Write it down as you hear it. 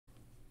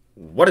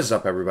What is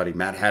up, everybody?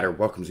 Matt Hatter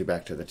welcomes you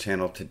back to the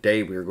channel.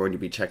 Today we are going to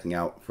be checking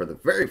out for the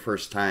very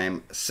first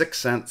time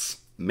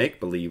Sicksense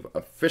make-believe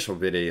official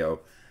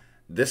video.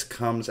 This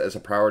comes as a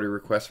priority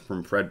request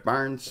from Fred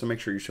Barnes, so make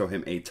sure you show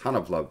him a ton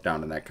of love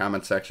down in that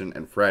comment section.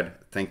 And Fred,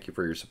 thank you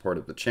for your support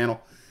of the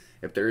channel.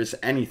 If there is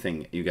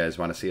anything you guys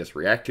want to see us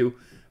react to,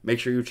 make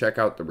sure you check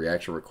out the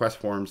reaction request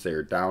forms. They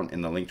are down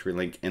in the Linktree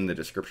link in the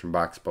description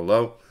box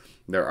below.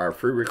 There are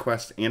free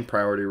requests and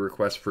priority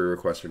requests. Free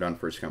requests are done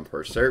first come,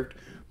 first served.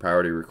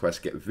 Priority requests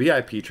get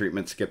VIP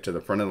treatment, skip to the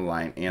front of the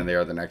line, and they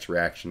are the next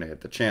reaction to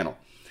hit the channel.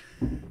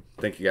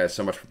 Thank you guys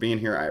so much for being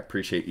here. I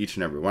appreciate each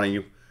and every one of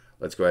you.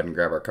 Let's go ahead and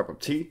grab our cup of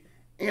tea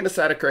and a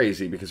side of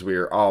crazy because we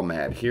are all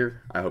mad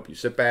here. I hope you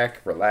sit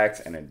back, relax,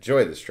 and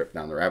enjoy this trip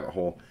down the rabbit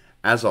hole.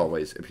 As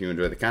always, if you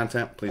enjoy the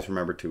content, please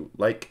remember to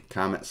like,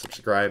 comment,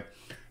 subscribe,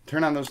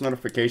 turn on those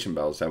notification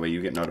bells. That way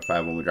you get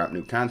notified when we drop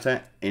new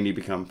content and you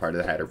become part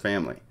of the Hatter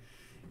family.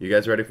 You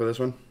guys ready for this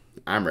one?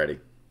 I'm ready.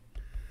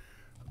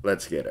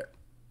 Let's get it.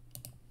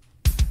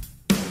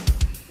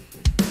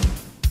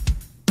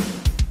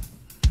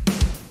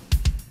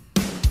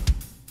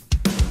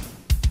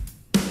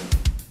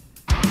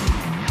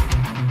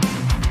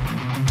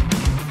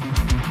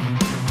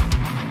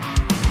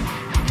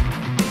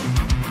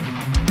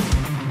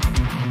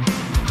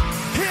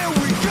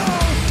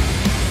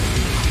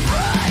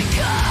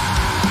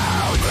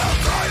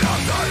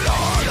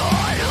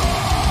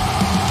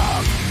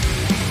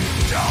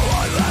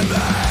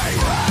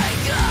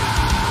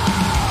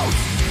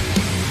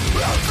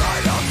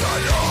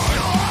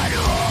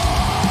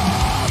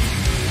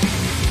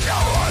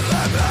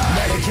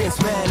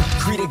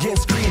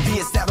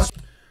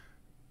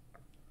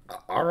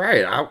 All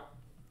right,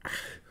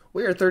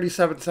 we are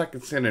 37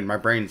 seconds in and my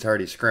brain's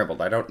already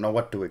scrambled. I don't know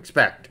what to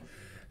expect.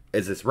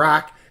 Is this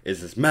rock?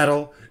 Is this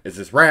metal? Is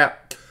this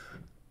rap?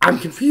 I'm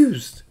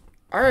confused.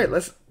 All right,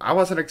 I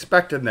wasn't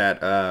expecting that.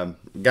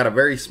 Got a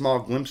very small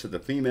glimpse of the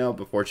female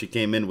before she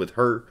came in with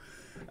her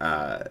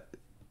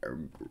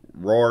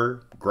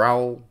roar,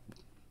 growl,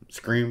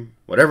 scream,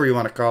 whatever you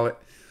want to call it.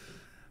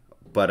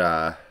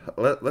 But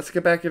let's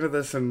get back into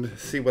this and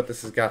see what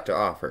this has got to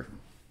offer.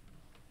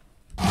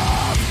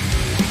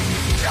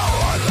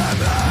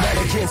 Man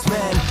against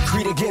man,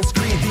 creed against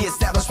creed. The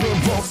establishment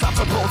won't stop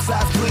till both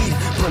sides bleed.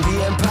 Burn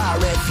the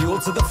empire, add fuel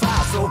to the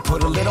fire, so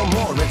put a little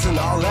more. It's an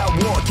all-out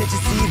war. Can't you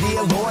see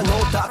the allure? No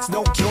thoughts,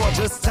 no cure,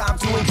 just time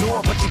to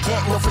endure. But you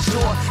can't know for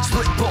sure.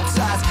 Split both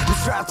sides, we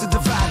strive to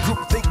divide.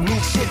 Group think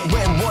means shit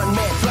when one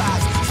man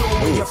flies. So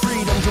when your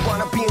freedom, you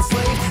wanna be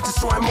enslaved.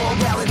 Destroy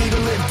morality to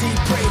live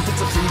depraved.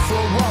 It's a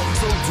free-for-all,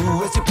 so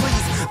do as you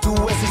please. Do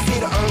as you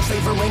see to earn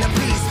favor and a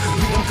peace.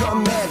 Freedom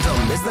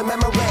commandum is the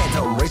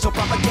memorandum. Racial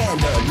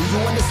propaganda. Do you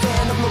understand?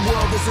 Of the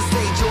world is a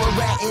stage. You're a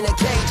rat in a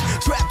cage.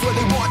 Trapped where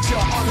they want you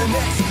on the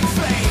next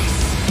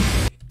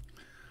phase.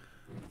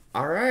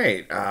 All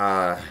right.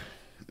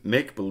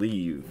 Make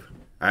believe.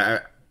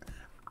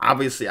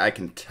 Obviously, I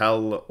can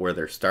tell where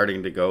they're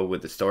starting to go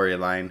with the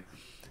storyline.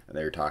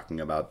 They're talking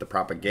about the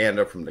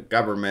propaganda from the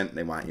government.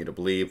 They want you to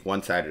believe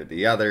one side or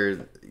the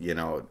other. You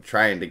know,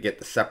 trying to get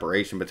the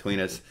separation between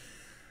us.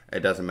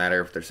 It doesn't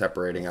matter if they're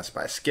separating us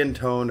by skin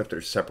tone, if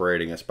they're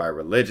separating us by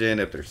religion,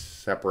 if they're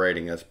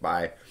separating us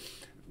by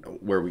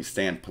where we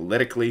stand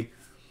politically.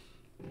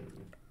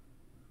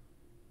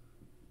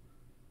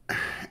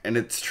 And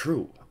it's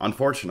true.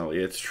 Unfortunately,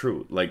 it's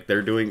true. Like,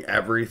 they're doing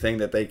everything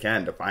that they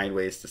can to find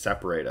ways to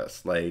separate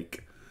us.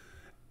 Like,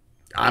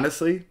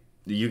 honestly,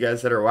 you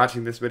guys that are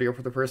watching this video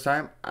for the first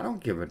time, I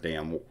don't give a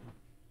damn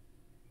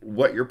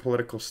what your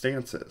political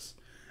stance is.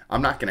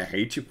 I'm not going to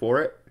hate you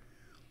for it.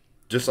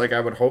 Just like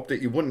I would hope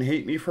that you wouldn't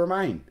hate me for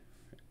mine.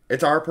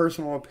 It's our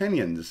personal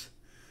opinions.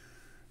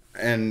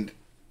 And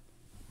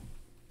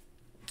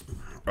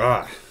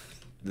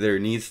there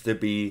needs to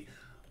be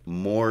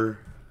more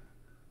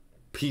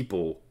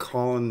people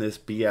calling this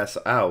BS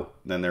out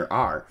than there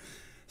are.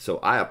 So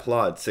I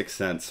applaud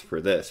Sicksense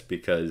for this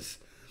because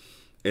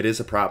it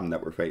is a problem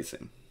that we're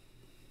facing.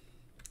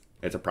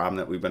 It's a problem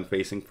that we've been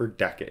facing for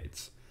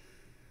decades.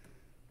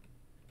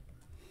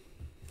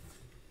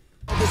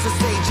 There's a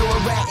stage, you're a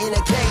rat in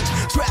a cage.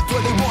 Trapped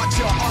where they want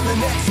you on the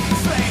next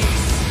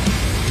phase.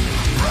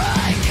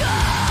 Break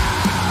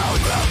out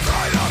the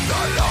kind of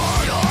the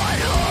Lord on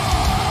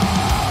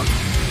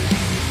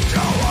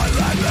do what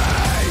let me.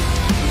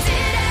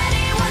 Did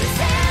anyone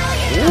tell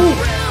you the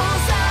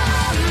rules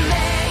of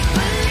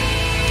make-believe?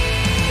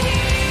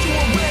 Do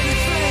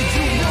anything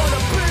you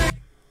wanna be.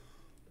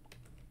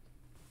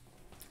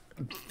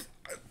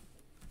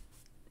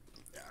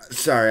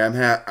 Sorry, I'm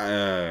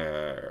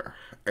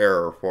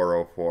error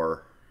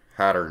 404,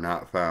 Hatter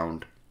not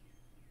found.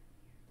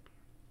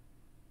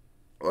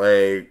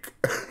 Like,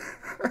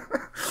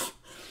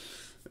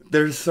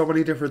 there's so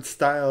many different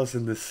styles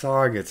in this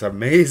song, it's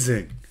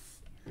amazing.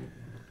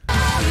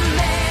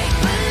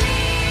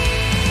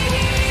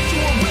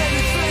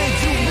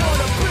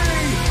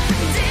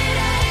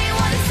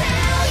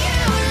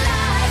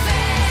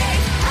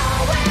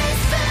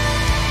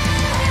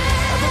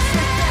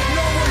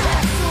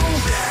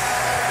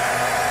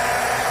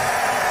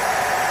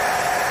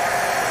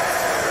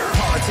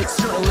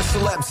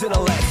 celebs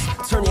intellects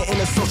turn you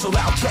into social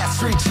outcast,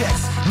 street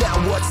checks. Now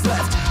what's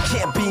left?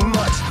 Can't be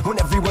much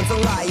when everyone's a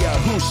liar.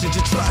 Who should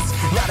you trust?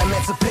 Not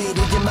emancipated,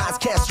 your mind's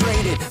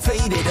castrated,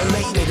 faded,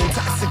 elated,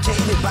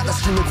 intoxicated by the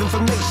stream of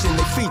information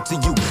they feed to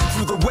you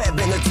through the web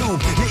and the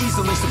tube. You're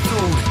easily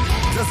subdued.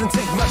 Doesn't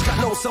take much,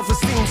 got no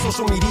self-esteem.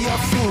 Social media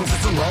fiends,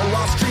 it's a long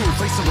lost dream.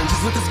 Play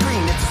syringes with the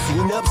screen, it's a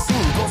scene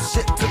obscene.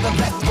 Bullshit to the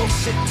left,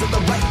 bullshit to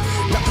the right.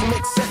 Nothing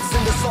makes sense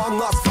in this long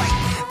lost fight.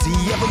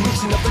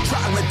 De-evolution of the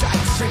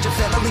troglodyte. Stranger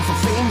family for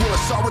fame, you're a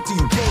sorrow to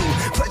you gain.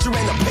 Pleasure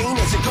and the pain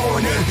as you're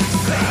going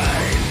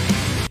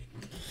insane.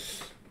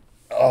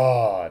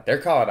 Oh, they're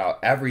calling out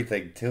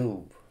everything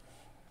too.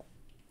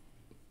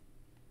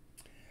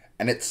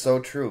 And it's so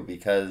true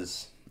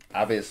because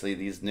obviously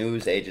these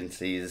news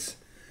agencies,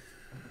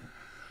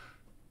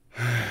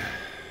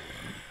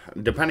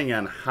 depending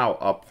on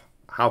how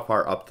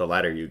far up the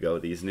ladder you go,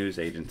 these news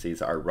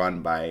agencies are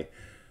run by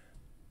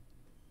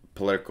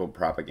political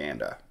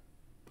propaganda.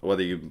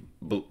 Whether you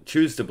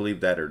choose to believe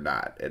that or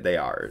not, they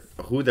are.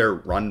 Who they're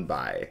run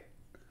by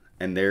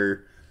and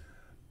their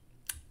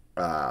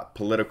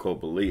political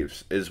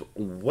beliefs is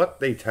what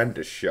they tend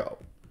to show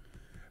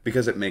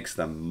because it makes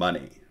them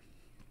money.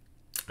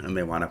 And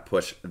they want to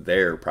push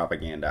their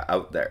propaganda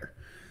out there.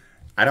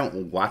 I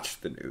don't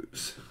watch the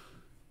news.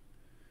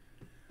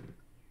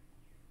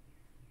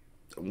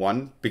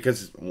 One,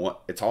 because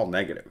it's all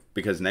negative.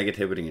 Because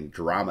negativity and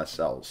drama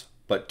sells.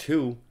 But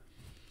two,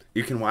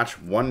 you can watch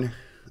one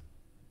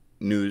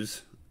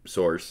news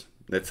source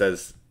that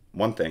says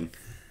one thing.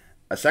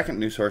 A second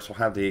news source will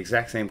have the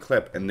exact same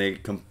clip. And they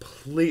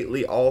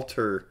completely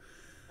alter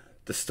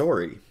the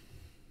story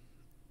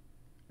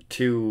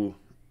to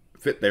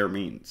fit their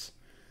means.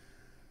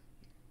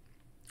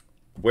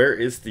 Where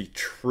is the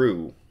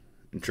true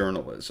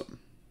journalism?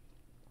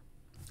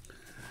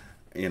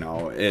 You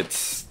know,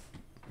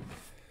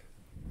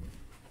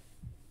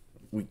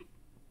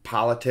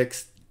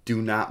 politics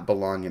do not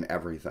belong in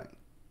everything.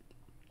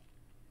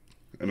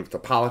 And if the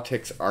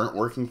politics aren't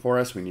working for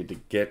us, we need to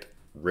get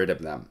rid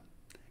of them.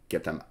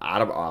 Get them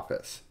out of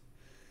office.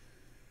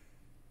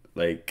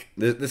 Like,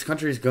 this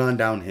country's gone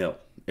downhill.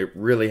 It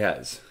really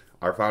has.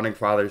 Our founding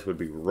fathers would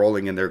be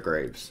rolling in their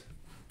graves.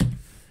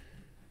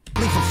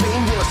 For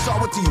fame, you're a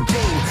sorrow to you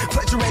gain.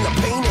 Pleasure and the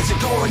pain as you're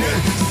going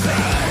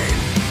insane.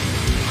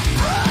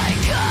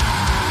 Break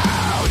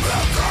out the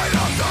kind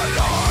of the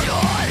Lord.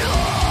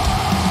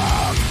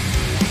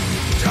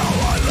 Don't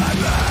let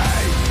me.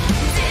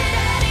 Did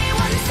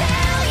anyone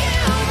tell you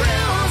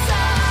rules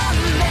of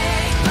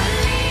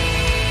make-believe?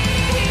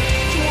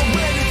 To a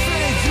many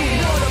things you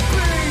wanna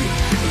be.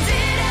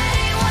 Did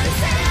anyone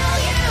tell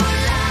you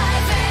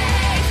life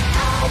ain't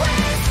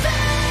always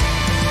fair?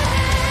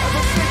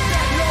 Ever think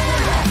that no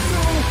one has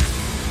to?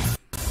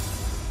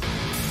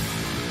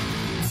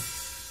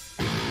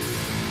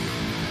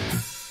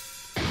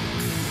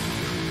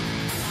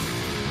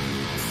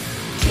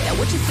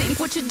 What you think,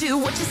 what you do,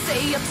 what you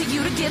say, up to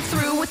you to get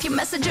through with your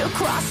message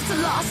across. It's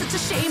a loss, it's a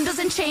shame,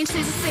 doesn't change,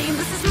 stays the same.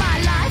 This is my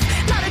life,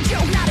 not a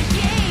joke, not a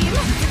game. You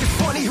think it's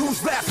funny,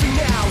 who's laughing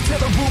now? Tear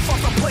the roof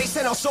off the place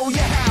and I'll show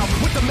you how.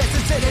 With the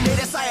message in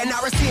it,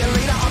 sayonara, see you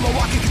later. I'm a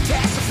walking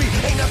catastrophe,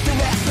 ain't nothing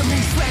after me.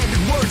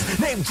 Slandered words,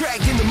 name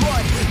dragged in the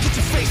mud. Get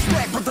your face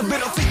smacked, but the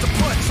middle take the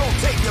punch. So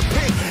take your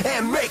pick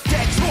and make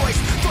that choice.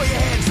 Throw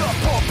your hands up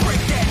or break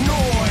that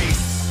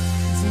noise.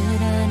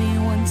 Did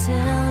anyone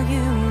tell you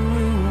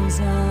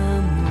rules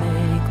are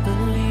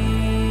make-believe?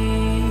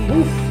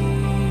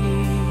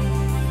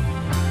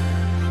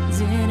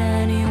 Did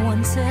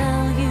anyone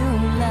tell you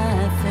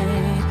life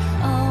ain't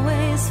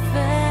always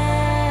fair?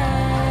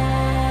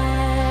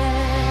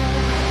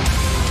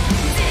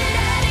 Did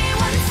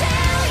anyone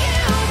tell you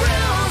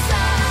rules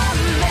are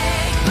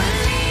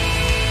make-believe?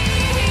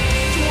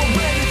 To a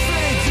many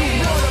things you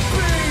wanna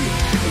be.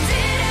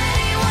 Did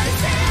anyone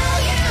tell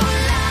you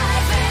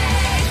life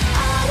ain't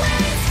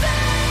always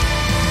fair?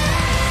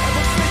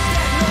 Ever think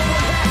that no one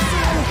has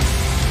to?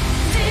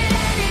 Did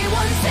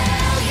anyone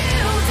tell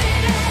you?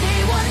 Did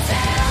anyone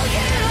tell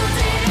you?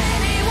 Did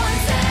anyone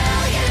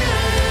tell you?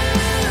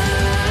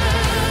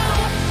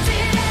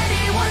 Did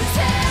anyone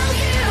tell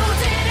you?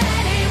 Did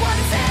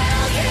anyone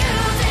tell you?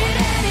 Did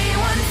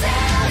anyone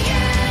tell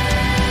you?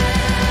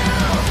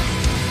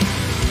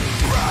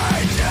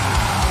 Right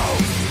now,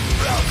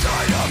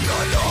 outside of the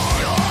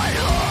Lord,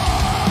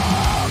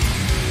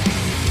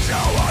 so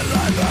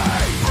let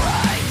me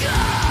break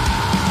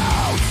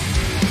out.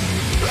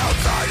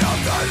 Outside of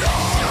the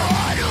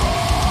Lord,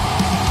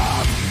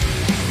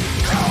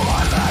 so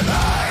let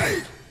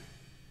me.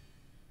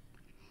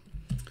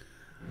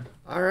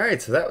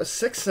 Alright, so that was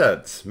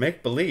Sicksense,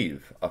 Make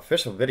Believe,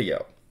 official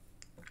video.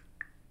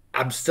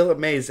 I'm still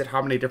amazed at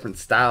how many different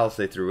styles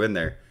they threw in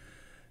there.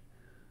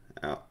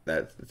 Oh,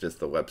 that's just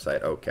the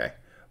website, okay.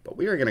 But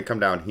we are going to come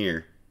down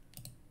here.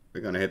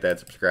 We're going to hit that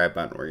subscribe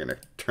button. We're going to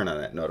turn on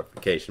that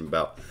notification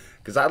bell.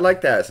 Because I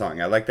like that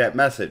song. I like that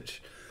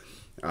message.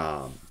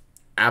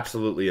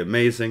 Absolutely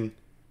amazing.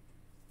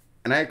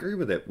 And I agree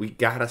with it. We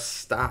got to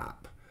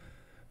stop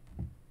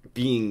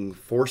being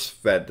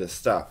force-fed this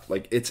stuff.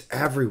 Like, it's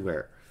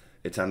everywhere.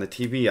 It's on the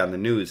TV, on the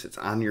news. It's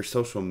on your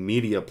social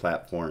media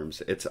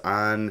platforms. It's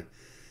on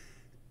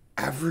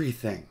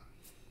everything.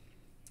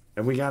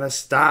 And we got to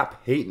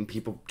stop hating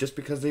people just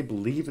because they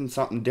believe in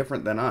something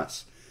different than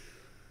us.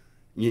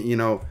 You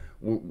know,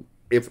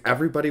 if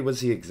everybody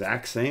was the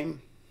exact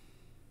same,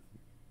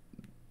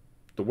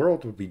 the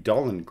world would be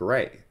dull and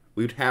gray.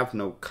 We'd have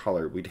no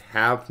color. We'd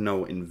have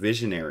no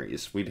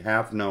envisionaries. We'd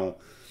have no,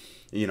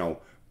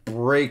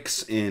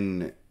 breaks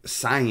in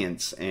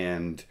science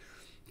and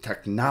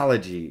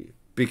technology,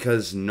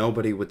 because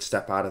nobody would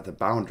step out of the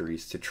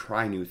boundaries to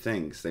try new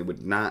things. They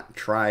would not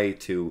try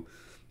to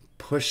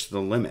push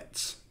the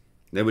limits.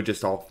 They would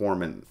just all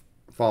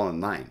fall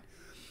in line.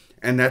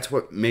 And that's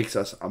what makes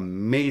us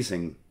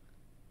amazing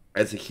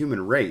as a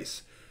human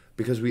race,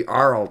 because we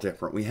are all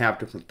different. We have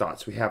different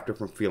thoughts. We have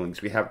different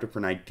feelings. We have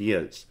different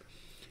ideas.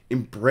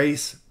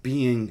 Embrace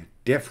being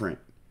different.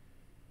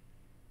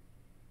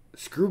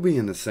 Screw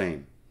being the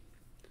same.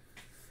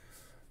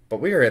 But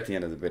we are at the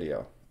end of the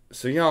video,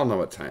 so y'all know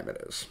what time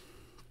it is.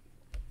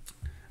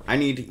 I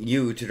need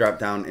you to drop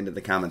down into the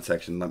comment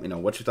section. Let me know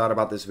what you thought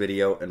about this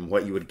video and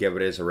what you would give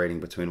it as a rating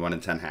between 1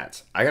 and 10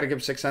 hats. I gotta give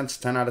Sicksense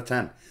 10 out of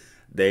 10.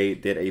 They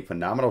did a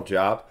phenomenal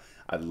job.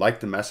 I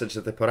like the message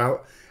that they put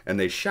out, and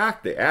they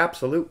shocked the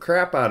absolute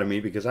crap out of me,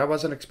 because I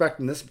wasn't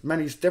expecting this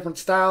many different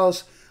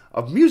styles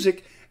of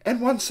music in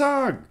one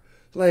song.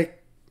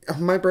 Like,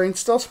 my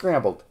brain's still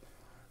scrambled.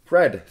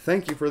 Fred,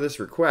 thank you for this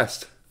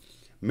request.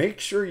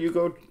 Make sure you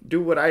go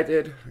do what I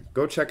did.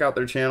 Go check out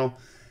their channel.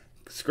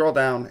 Scroll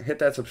down, hit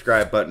that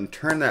subscribe button,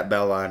 turn that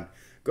bell on.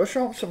 Go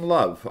show them some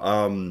love,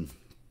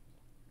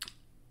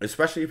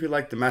 especially if you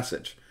like the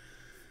message.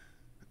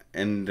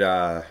 And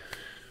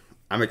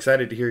I'm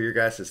excited to hear your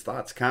guys'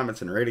 thoughts,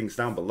 comments, and ratings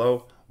down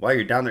below. While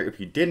you're down there, if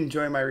you did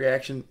enjoy my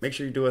reaction, make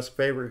sure you do us a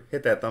favor,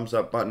 hit that thumbs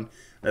up button.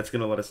 That's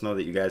going to let us know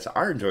that you guys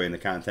are enjoying the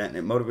content, and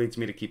it motivates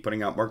me to keep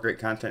putting out more great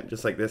content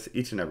just like this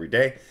each and every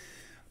day.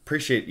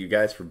 Appreciate you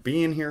guys for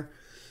being here.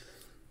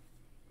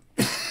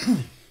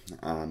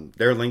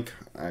 Their link,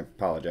 I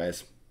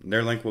apologize,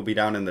 their link will be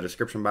down in the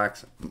description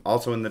box.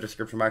 Also in the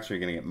description box, you're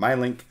going to get my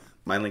link.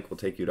 My link will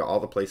take you to all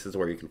the places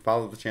where you can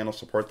follow the channel,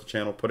 support the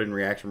channel, put in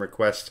reaction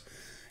requests,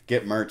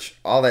 get merch,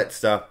 all that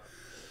stuff.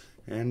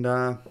 And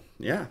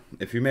yeah,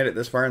 if you made it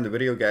this far in the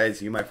video,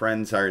 guys, you, my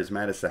friends, are as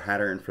mad as the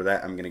Hatter, and for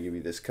that, I'm going to give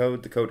you this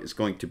code. The code is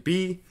going to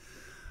be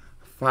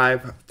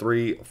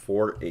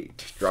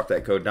 5348. Drop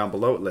that code down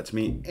below. It lets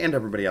me and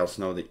everybody else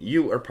know that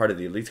you are part of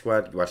the Elite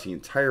Squad. You watch the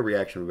entire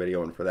reaction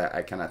video, and for that,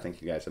 I cannot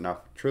thank you guys enough.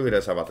 It truly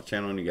does help out the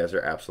channel, and you guys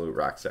are absolute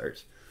rock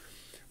stars.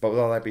 But with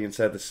all that being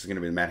said, this is going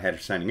to be the Mad Hatter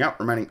signing out,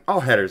 reminding all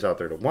Hatters out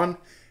there to 1,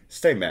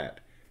 stay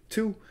mad,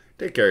 2,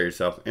 take care of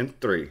yourself, and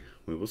 3,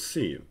 we will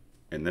see you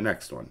in the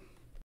next one.